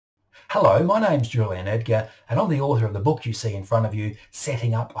Hello, my name's Julian Edgar and I'm the author of the book you see in front of you,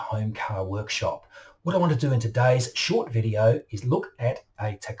 Setting Up a Home Car Workshop. What I want to do in today's short video is look at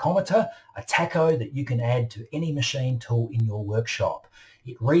a tachometer, a tacho that you can add to any machine tool in your workshop.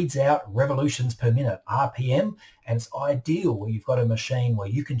 It reads out revolutions per minute, RPM, and it's ideal where you've got a machine where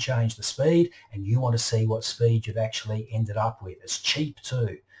you can change the speed and you want to see what speed you've actually ended up with. It's cheap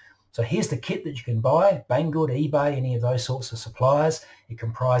too. So here's the kit that you can buy, Banggood, eBay, any of those sorts of suppliers. It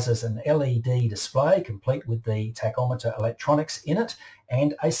comprises an LED display complete with the tachometer electronics in it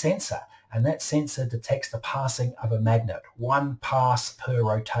and a sensor. And that sensor detects the passing of a magnet, one pass per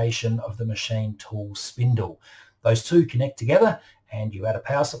rotation of the machine tool spindle. Those two connect together and you add a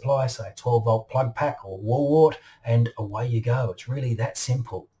power supply, say a 12-volt plug pack or wall wart, and away you go. It's really that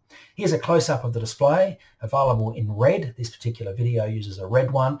simple. Here's a close-up of the display, available in red. This particular video uses a red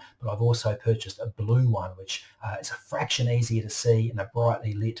one, but I've also purchased a blue one, which is a fraction easier to see in a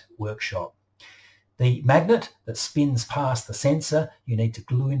brightly lit workshop. The magnet that spins past the sensor, you need to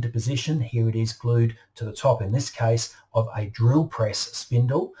glue into position. Here it is glued to the top, in this case, of a drill press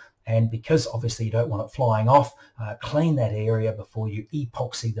spindle. And because obviously you don't want it flying off, clean that area before you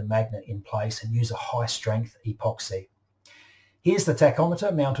epoxy the magnet in place and use a high-strength epoxy. Here's the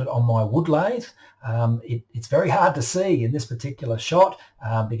tachometer mounted on my wood lathe. It's very hard to see in this particular shot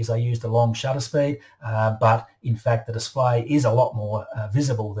because I used a long shutter speed, but in fact the display is a lot more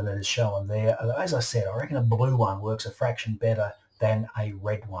visible than it is shown there. As I said, I reckon a blue one works a fraction better than a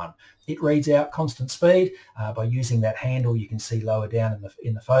red one. It reads out constant speed. By using that handle you can see lower down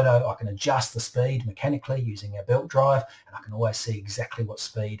in the photo, I can adjust the speed mechanically using a belt drive, and I can always see exactly what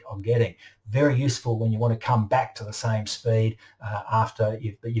speed I'm getting. Very useful when you want to come back to the same speed after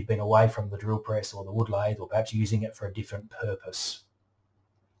you've been away from the drill press or the wood lathe, or perhaps using it for a different purpose.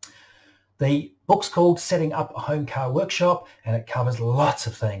 The book's called Setting Up a Home Car Workshop, and it covers lots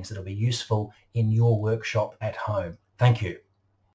of things that will be useful in your workshop at home. Thank you.